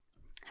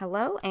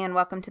Hello, and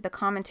welcome to the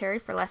commentary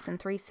for Lesson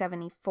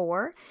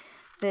 374.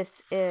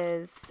 This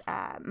is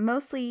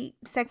mostly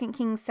 2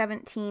 Kings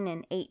 17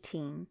 and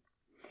 18.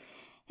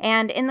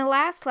 And in the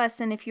last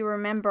lesson, if you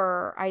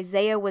remember,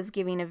 Isaiah was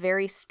giving a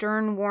very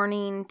stern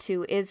warning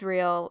to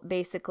Israel,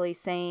 basically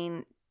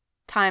saying,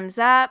 time's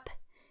up,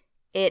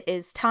 it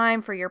is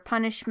time for your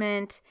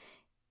punishment,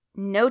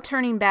 no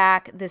turning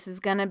back, this is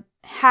going to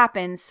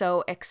happen,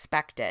 so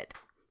expect it.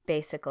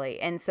 Basically.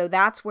 And so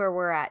that's where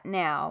we're at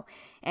now.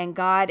 And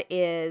God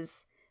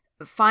is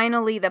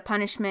finally, the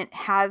punishment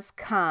has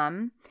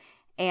come,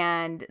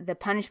 and the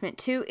punishment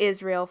to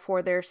Israel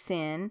for their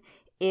sin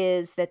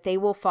is that they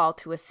will fall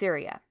to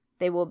Assyria.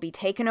 They will be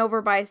taken over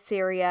by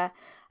Assyria.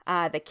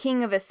 The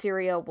king of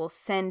Assyria will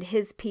send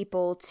his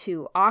people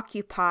to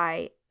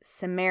occupy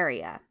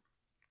Samaria.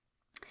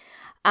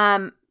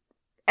 At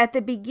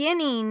the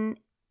beginning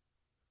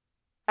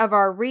of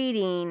our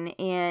reading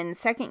in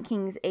 2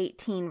 Kings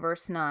 18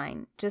 verse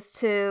 9, just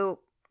to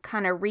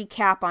kind of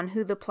recap on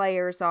who the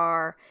players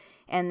are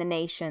and the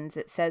nations,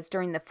 it says,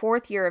 during the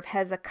 4th year of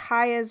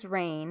Hezekiah's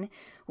reign,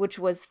 which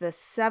was the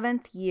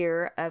 7th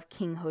year of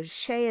King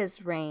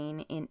Hosea's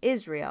reign in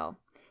Israel,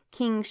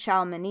 King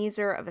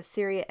Shalmaneser of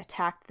Assyria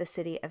attacked the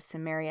city of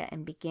Samaria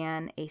and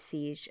began a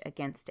siege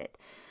against it.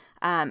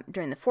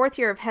 During the 4th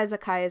year of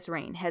Hezekiah's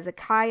reign,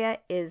 Hezekiah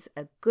is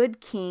a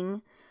good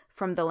king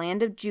from the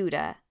land of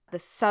Judah, the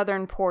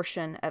southern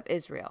portion of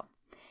Israel.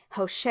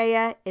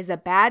 Hosea is a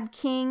bad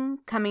king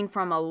coming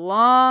from a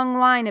long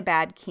line of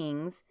bad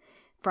kings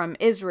from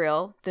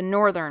Israel, the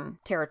northern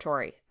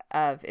territory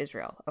of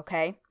Israel,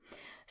 okay?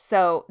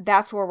 So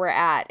that's where we're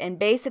at. And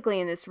basically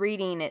in this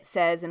reading it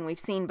says, and we've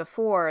seen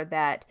before,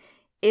 that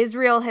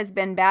Israel has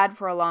been bad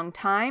for a long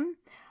time,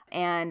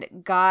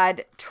 and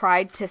God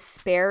tried to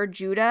spare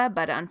Judah,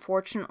 but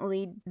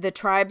unfortunately the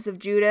tribes of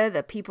Judah,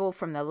 the people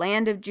from the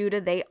land of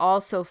Judah, they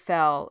also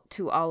fell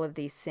to all of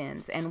these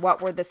sins. And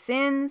what were the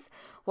sins?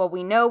 Well,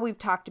 we know we've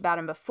talked about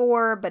them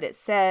before, but it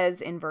says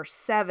in verse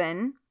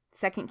 7,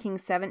 2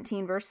 Kings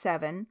 17 verse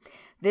 7,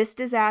 this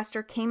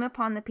disaster came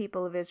upon the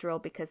people of Israel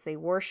because they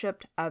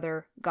worshipped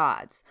other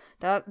gods.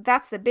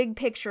 That's the big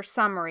picture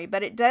summary,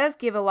 but it does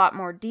give a lot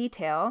more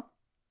detail.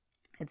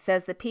 It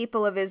says the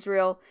people of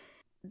Israel,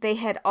 they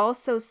had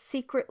also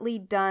secretly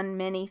done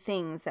many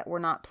things that were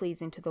not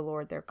pleasing to the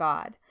Lord their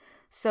God.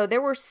 So there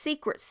were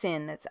secret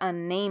sin that's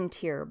unnamed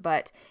here,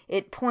 but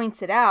it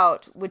points it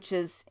out, which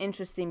is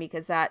interesting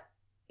because that,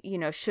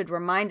 should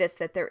remind us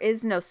that there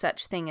is no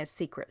such thing as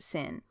secret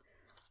sin,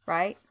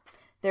 right?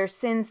 There's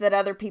sins that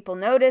other people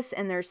notice,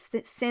 and there's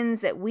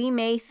sins that we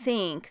may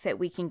think that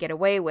we can get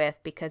away with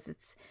because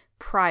it's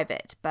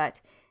private,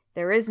 but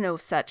there is no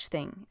such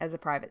thing as a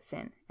private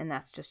sin, and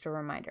that's just a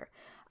reminder.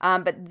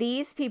 But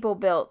these people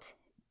built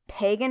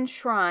pagan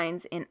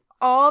shrines in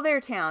all their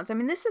towns. I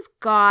mean, this is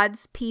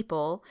God's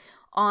people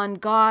on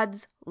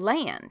God's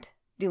land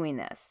doing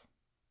this.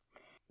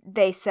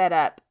 They set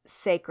up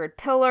sacred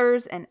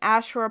pillars and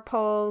Asherah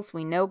poles.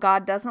 We know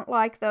God doesn't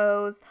like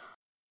those.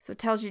 So it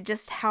tells you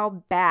just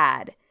how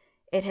bad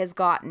it has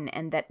gotten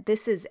and that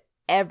this is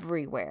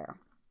everywhere.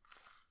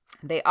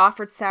 They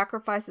offered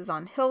sacrifices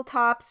on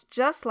hilltops,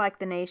 just like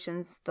the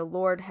nations the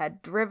Lord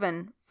had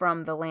driven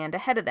from the land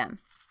ahead of them.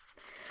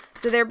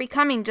 So they're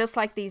becoming just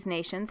like these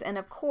nations. And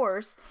of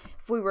course,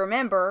 if we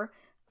remember,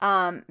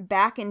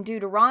 back in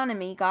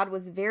Deuteronomy, God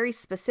was very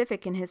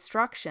specific in his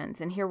instructions.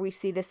 And here we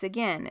see this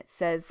again. It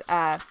says,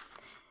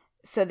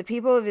 so the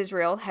people of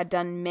Israel had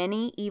done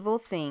many evil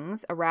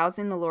things,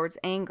 arousing the Lord's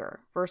anger.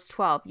 Verse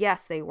 12,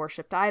 yes, they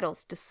worshipped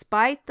idols,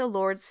 despite the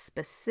Lord's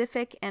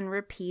specific and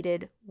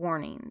repeated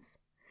warnings.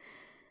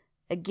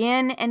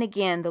 Again and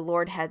again, the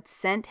Lord had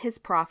sent his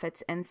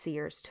prophets and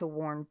seers to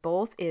warn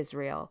both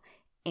Israel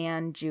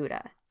and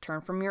Judah. Turn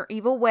from your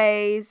evil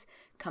ways,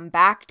 come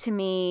back to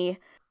me.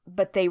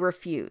 But they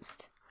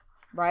refused,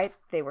 right?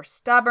 They were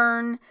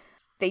stubborn.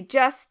 They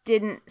just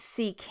didn't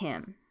seek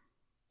him.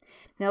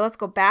 Now let's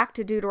go back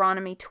to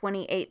Deuteronomy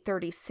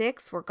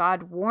 28:36, where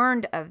God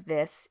warned of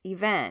this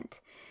event.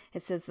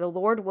 It says, the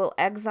Lord will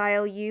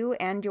exile you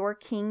and your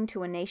king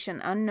to a nation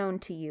unknown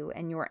to you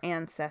and your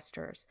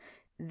ancestors.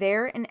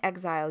 There in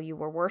exile you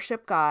will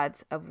worship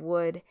gods of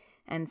wood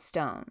and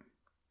stone.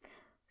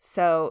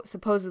 So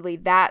supposedly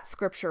that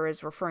scripture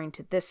is referring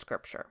to this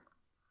scripture.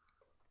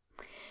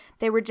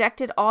 They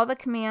rejected all the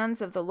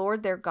commands of the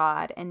Lord their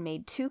God and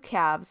made 2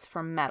 calves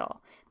from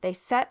metal. They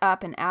set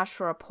up an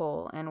Asherah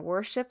pole and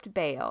worshipped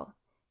Baal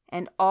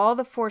and all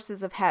the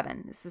forces of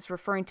heaven. This is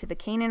referring to the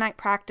Canaanite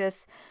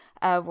practice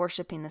of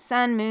worshiping the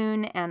sun,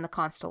 moon, and the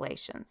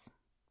constellations.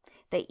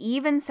 They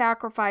even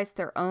sacrificed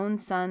their own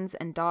sons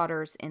and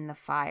daughters in the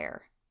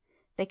fire.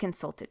 They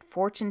consulted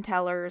fortune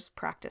tellers,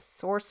 practiced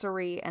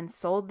sorcery, and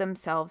sold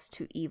themselves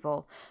to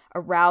evil,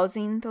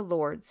 arousing the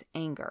Lord's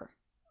anger.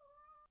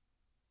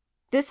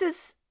 This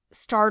is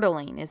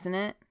startling, isn't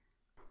it?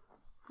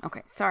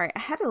 Okay, sorry. I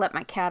had to let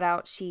my cat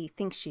out. She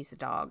thinks she's a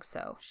dog,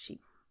 so she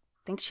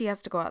thinks she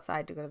has to go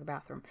outside to go to the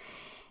bathroom.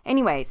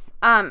 Anyways,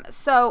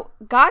 so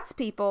God's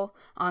people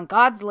on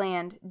God's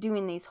land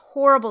doing these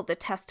horrible,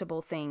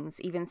 detestable things,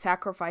 even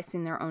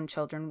sacrificing their own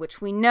children, which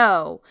we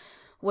know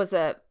was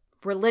a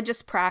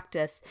religious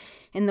practice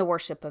in the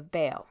worship of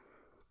Baal.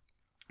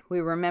 We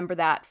remember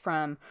that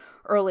from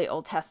early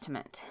Old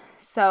Testament.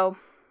 So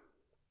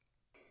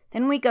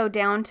then we go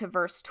down to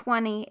verse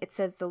 20. It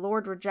says, the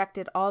Lord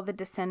rejected all the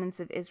descendants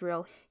of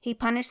Israel. He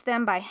punished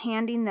them by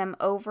handing them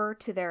over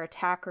to their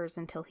attackers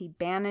until he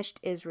banished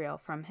Israel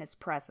from his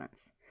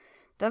presence.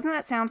 Doesn't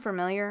that sound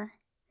familiar?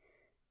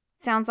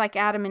 It sounds like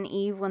Adam and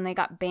Eve when they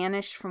got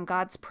banished from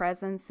God's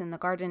presence in the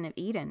Garden of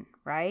Eden,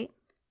 right?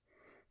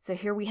 So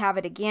here we have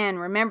it again.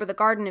 Remember, the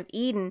Garden of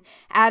Eden,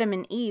 Adam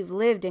and Eve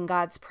lived in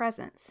God's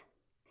presence.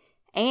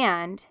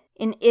 And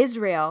in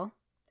Israel,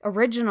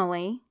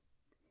 originally,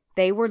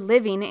 they were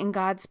living in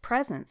God's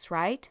presence,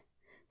 right?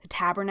 The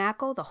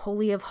tabernacle, the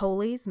Holy of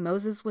Holies,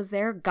 Moses was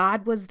there,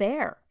 God was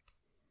there.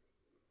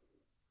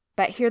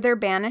 But here they're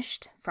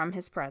banished from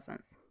his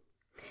presence.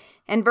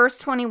 And verse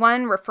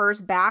 21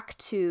 refers back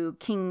to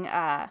King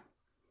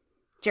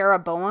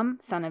Jeroboam,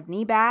 son of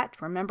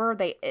Nebat. Remember,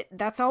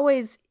 that's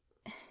always,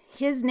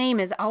 his name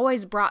is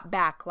always brought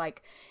back,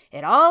 like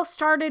it all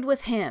started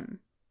with him.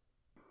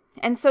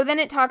 And so then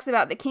it talks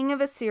about the king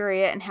of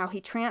Assyria and how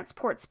he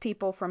transports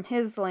people from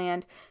his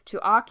land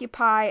to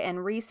occupy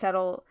and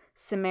resettle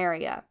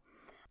Samaria.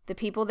 The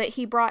people that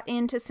he brought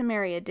into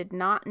Samaria did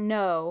not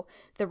know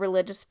the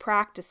religious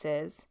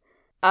practices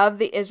of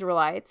the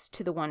Israelites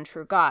to the one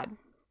true God.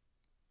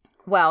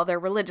 Well, their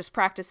religious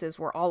practices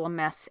were all a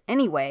mess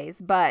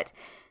anyways, but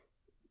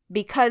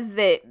because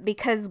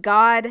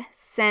God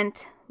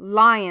sent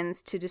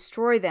lions to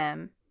destroy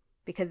them,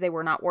 because they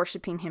were not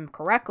worshiping him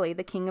correctly,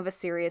 the king of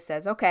Assyria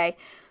says, okay,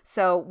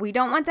 so we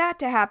don't want that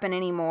to happen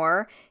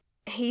anymore.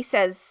 He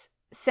says,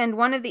 send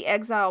one of the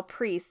exile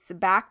priests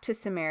back to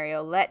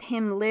Samaria, let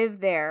him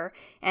live there,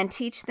 and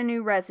teach the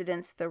new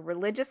residents the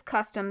religious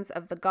customs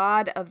of the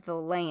God of the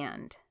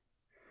land.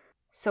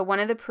 So one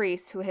of the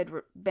priests who had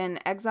been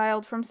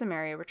exiled from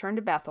Samaria returned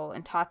to Bethel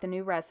and taught the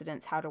new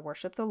residents how to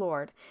worship the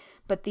Lord.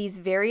 But these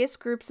various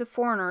groups of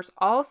foreigners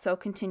also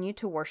continued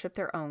to worship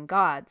their own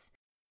gods.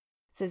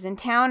 It says, in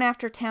town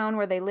after town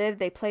where they lived,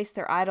 they placed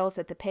their idols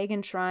at the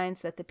pagan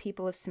shrines that the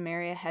people of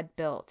Samaria had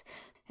built.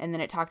 And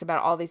then it talked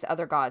about all these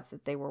other gods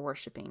that they were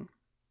worshiping.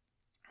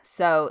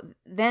 So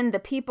then the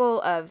people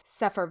of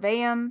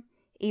Sepharvaim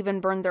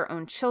even burned their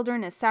own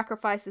children as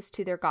sacrifices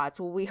to their gods.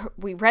 Well,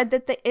 we read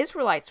that the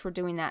Israelites were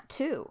doing that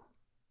too.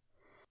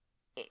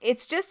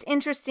 It's just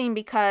interesting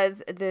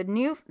because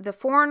the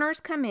foreigners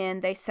come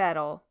in, they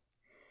settle.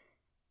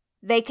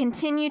 They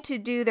continue to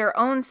do their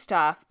own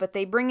stuff, but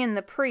they bring in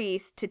the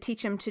priest to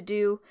teach them to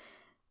do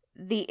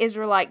the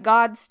Israelite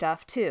God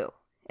stuff too.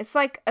 It's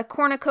like a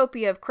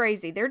cornucopia of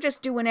crazy. They're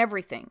just doing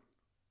everything.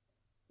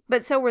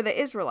 But so were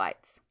the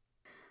Israelites.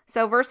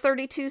 So verse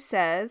 32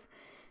 says,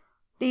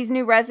 these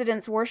new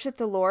residents worshiped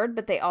the Lord,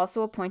 but they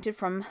also appointed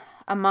from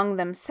among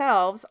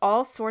themselves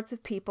all sorts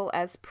of people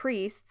as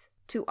priests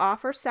to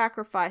offer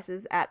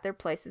sacrifices at their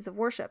places of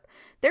worship.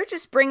 They're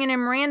just bringing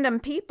in random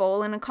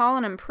people and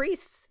calling them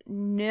priests.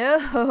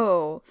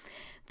 No,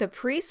 the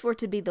priests were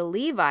to be the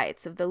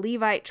Levites of the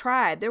Levite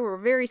tribe. There were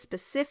very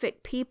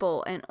specific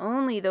people and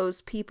only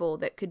those people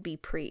that could be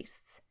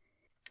priests.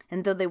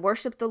 And though they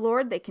worshiped the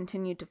Lord, they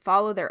continued to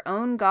follow their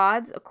own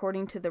gods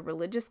according to the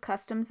religious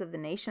customs of the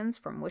nations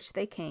from which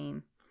they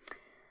came.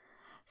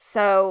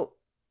 So,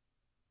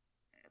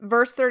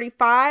 verse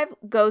 35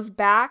 goes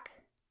back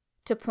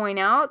to point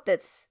out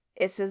that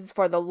it says,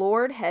 for the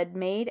Lord had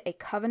made a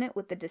covenant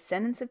with the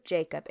descendants of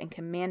Jacob and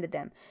commanded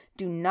them,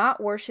 do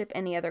not worship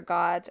any other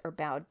gods or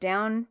bow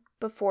down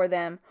before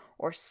them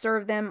or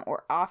serve them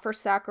or offer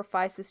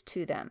sacrifices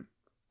to them.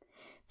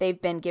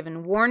 They've been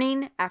given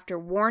warning after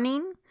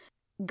warning.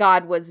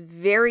 God was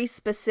very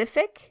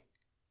specific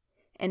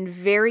and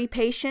very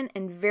patient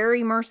and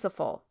very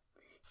merciful.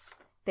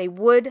 They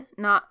would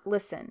not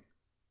listen.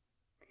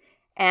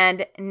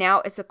 And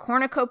now it's a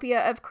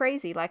cornucopia of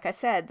crazy. Like I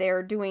said,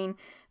 they're doing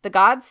the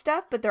God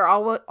stuff, but they're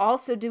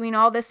also doing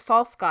all this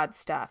false God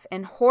stuff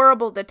and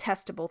horrible,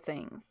 detestable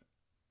things.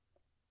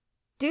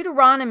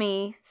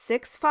 Deuteronomy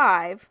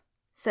 6:5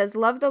 says,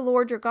 love the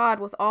Lord your God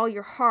with all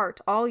your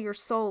heart, all your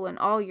soul, and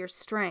all your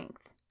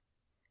strength.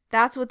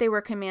 That's what they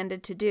were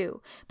commanded to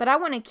do. But I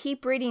want to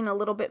keep reading a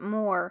little bit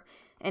more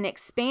and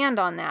expand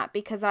on that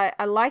because I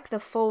like the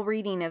full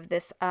reading of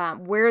this,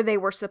 where they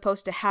were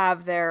supposed to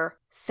have their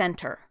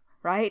center,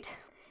 right?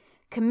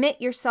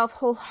 Commit yourself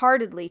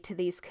wholeheartedly to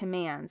these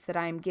commands that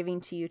I am giving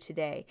to you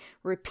today.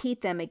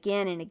 Repeat them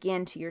again and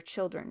again to your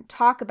children.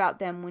 Talk about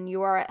them when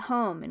you are at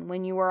home and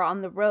when you are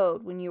on the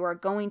road, when you are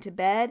going to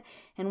bed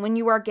and when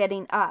you are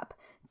getting up.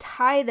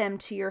 Tie them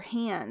to your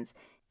hands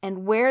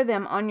and wear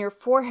them on your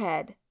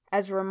forehead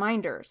as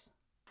reminders.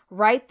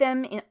 Write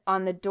them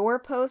on the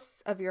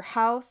doorposts of your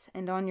house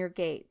and on your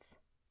gates.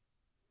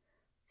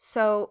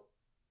 So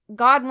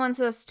God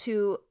wants us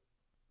to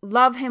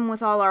love him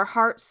with all our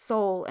heart,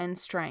 soul, and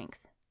strength.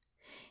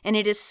 And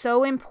it is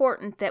so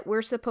important that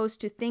we're supposed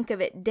to think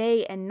of it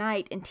day and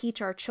night and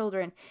teach our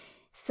children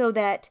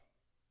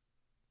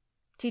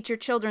teach your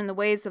children the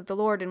ways of the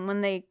Lord, and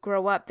when they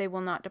grow up, they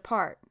will not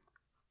depart.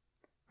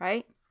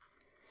 Right?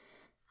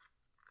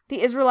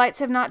 The Israelites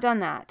have not done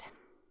that.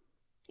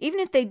 Even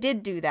if they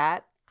did do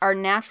that, our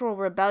natural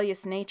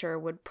rebellious nature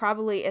would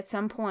probably at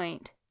some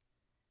point,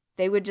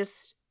 they would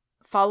just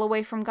fall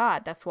away from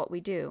God. That's what we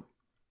do.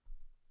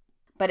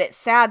 But it's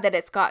sad that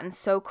it's gotten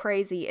so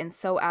crazy and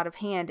so out of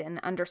hand, and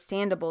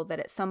understandable that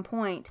at some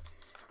point,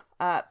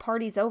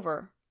 party's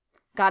over.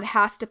 God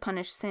has to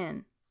punish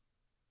sin.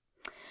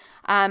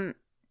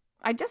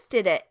 I just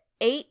did an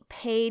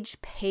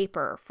 8-page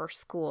paper for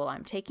school.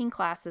 I'm taking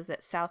classes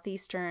at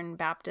Southeastern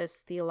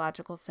Baptist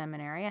Theological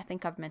Seminary. I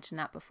think I've mentioned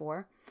that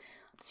before,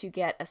 to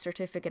get a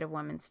certificate of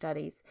women's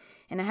studies.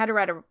 And I had to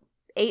write an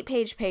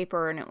 8-page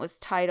paper, and it was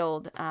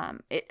titled,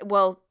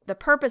 the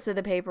purpose of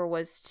the paper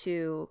was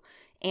to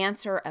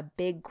answer a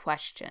big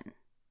question,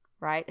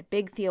 right? A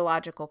big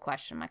theological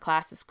question. My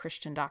class is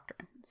Christian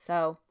doctrine.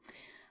 So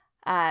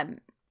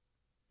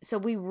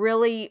we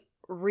really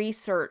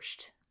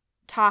researched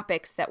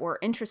topics that were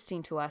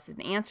interesting to us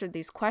and answered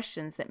these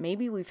questions that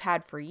maybe we've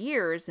had for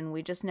years, and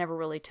we just never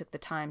really took the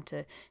time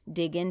to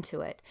dig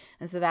into it.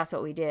 And so that's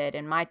what we did.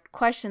 And my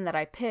question that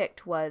I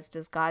picked was,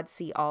 does God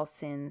see all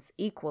sins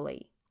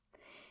equally?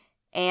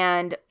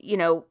 And,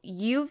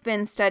 you've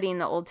been studying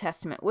the Old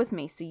Testament with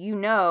me, so you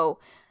know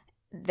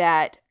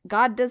that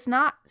God does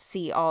not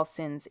see all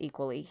sins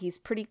equally. He's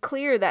pretty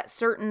clear that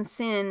certain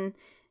sin,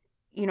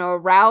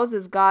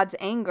 arouses God's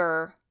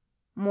anger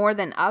more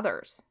than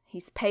others.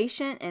 He's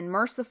patient and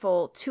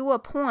merciful to a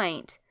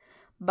point,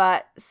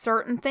 but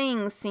certain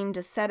things seem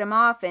to set him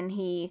off, and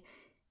he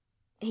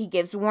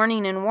gives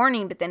warning and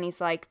warning, but then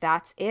he's like,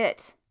 that's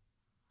it,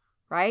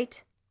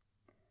 right?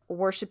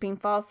 Worshipping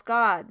false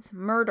gods,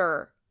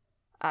 murder,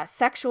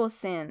 sexual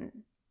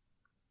sin,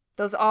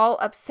 those all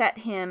upset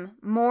him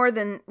more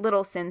than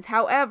little sins.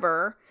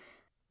 However,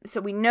 so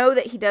we know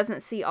that he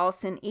doesn't see all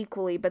sin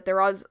equally, but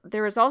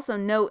there is also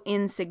no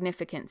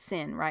insignificant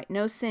sin, right?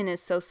 No sin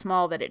is so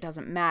small that it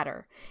doesn't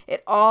matter.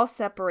 It all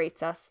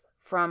separates us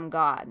from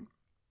God.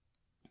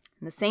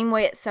 In the same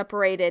way it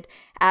separated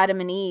Adam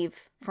and Eve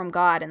from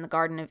God in the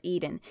Garden of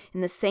Eden,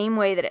 in the same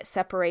way that it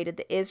separated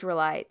the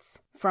Israelites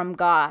from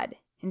God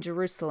in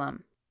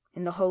Jerusalem,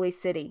 in the holy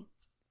city,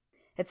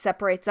 it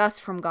separates us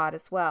from God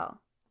as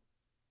well.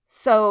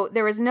 So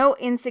there is no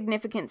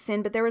insignificant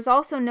sin, but there is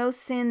also no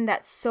sin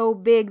that's so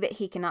big that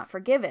he cannot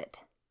forgive it,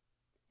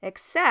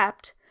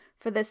 except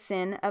for the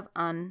sin of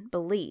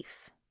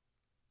unbelief,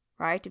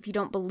 right? If you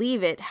don't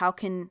believe it,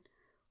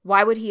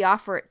 why would he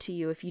offer it to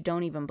you if you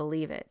don't even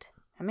believe it?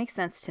 That makes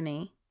sense to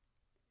me.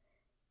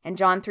 And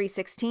John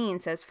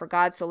 3:16 says, "For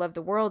God so loved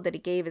the world that he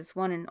gave his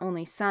one and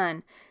only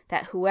Son,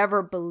 that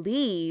whoever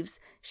believes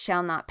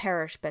shall not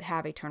perish but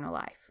have eternal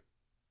life."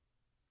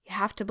 You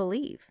have to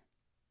believe.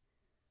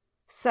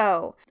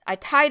 So I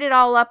tied it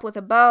all up with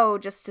a bow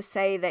just to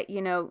say that,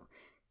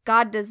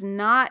 God does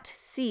not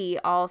see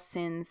all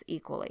sins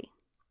equally.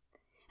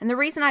 And the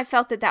reason I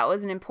felt that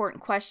was an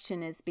important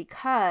question is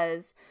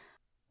because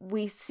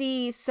we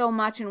see so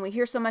much and we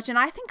hear so much, and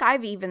I think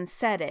I've even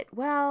said it.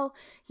 Well,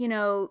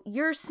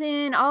 your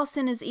sin, all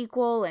sin is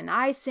equal, and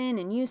I sin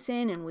and you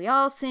sin and we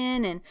all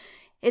sin, and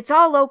it's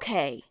all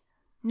okay.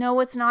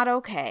 No, it's not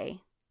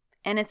okay,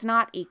 and it's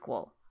not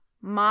equal.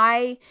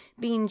 My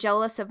being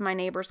jealous of my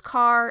neighbor's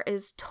car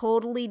is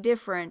totally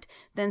different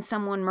than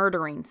someone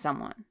murdering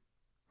someone,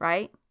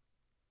 right?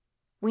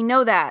 We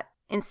know that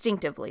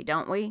instinctively,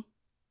 don't we?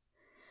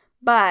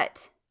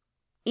 But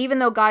even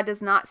though God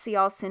does not see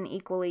all sin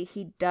equally,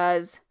 he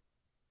does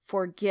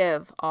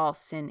forgive all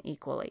sin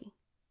equally.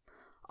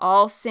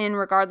 All sin,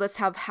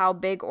 regardless of how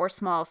big or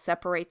small,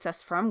 separates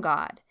us from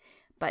God,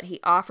 but he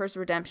offers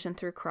redemption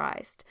through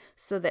Christ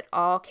so that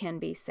all can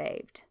be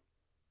saved.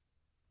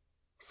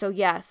 So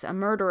yes, a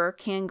murderer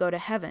can go to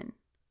heaven,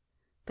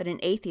 but an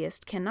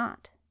atheist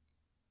cannot.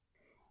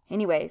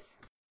 Anyways,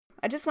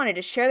 I just wanted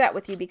to share that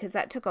with you because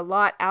that took a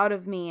lot out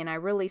of me, and I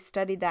really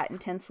studied that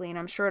intensely, and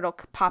I'm sure it'll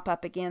pop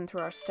up again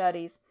through our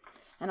studies,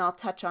 and I'll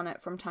touch on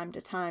it from time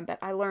to time, but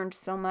I learned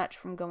so much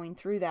from going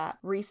through that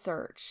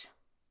research.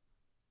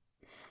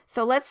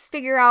 So let's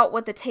figure out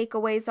what the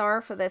takeaways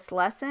are for this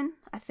lesson.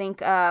 I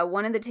think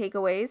one of the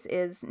takeaways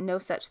is no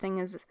such thing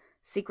as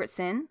secret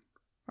sin,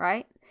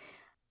 right?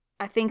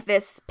 I think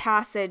this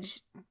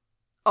passage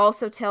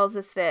also tells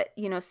us that,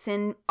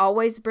 sin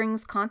always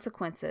brings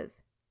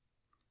consequences.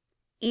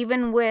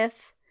 Even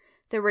with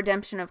the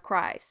redemption of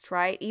Christ,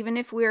 right? Even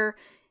if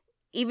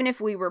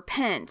we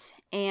repent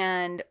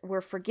and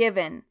we're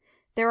forgiven,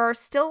 there are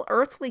still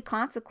earthly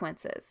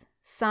consequences.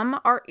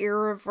 Some are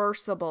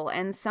irreversible,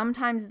 and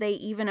sometimes they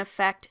even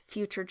affect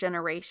future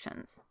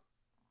generations.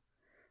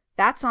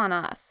 That's on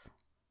us.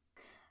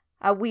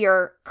 We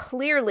are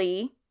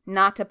clearly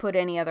not to put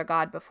any other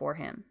god before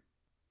him.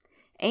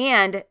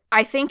 And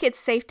I think it's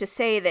safe to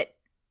say that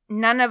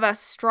none of us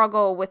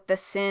struggle with the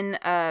sin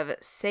of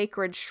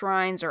sacred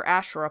shrines or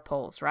Asherah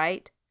poles,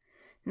 right?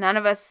 None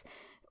of us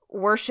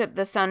worship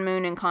the sun,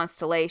 moon, and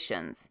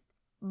constellations.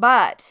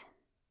 But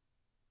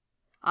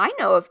I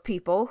know of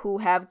people who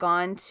have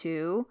gone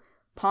to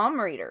palm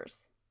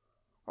readers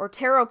or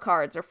tarot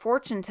cards or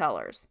fortune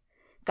tellers.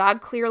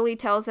 God clearly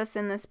tells us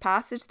in this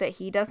passage that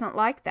he doesn't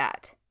like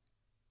that.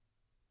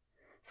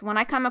 So when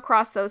I come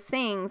across those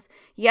things,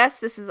 yes,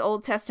 this is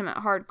Old Testament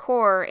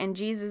hardcore and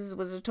Jesus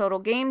was a total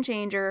game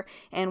changer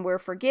and we're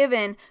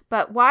forgiven,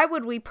 but why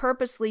would we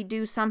purposely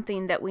do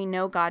something that we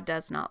know God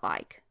does not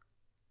like?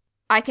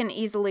 I can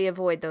easily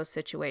avoid those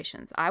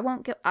situations. I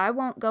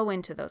won't go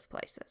into those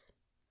places.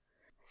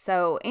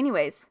 So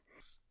anyways,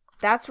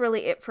 that's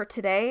really it for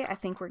today. I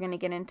think we're going to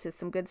get into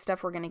some good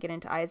stuff. We're going to get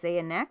into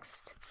Isaiah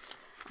next.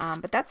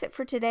 But that's it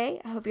for today.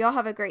 I hope you all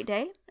have a great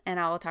day, and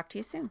I will talk to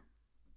you soon.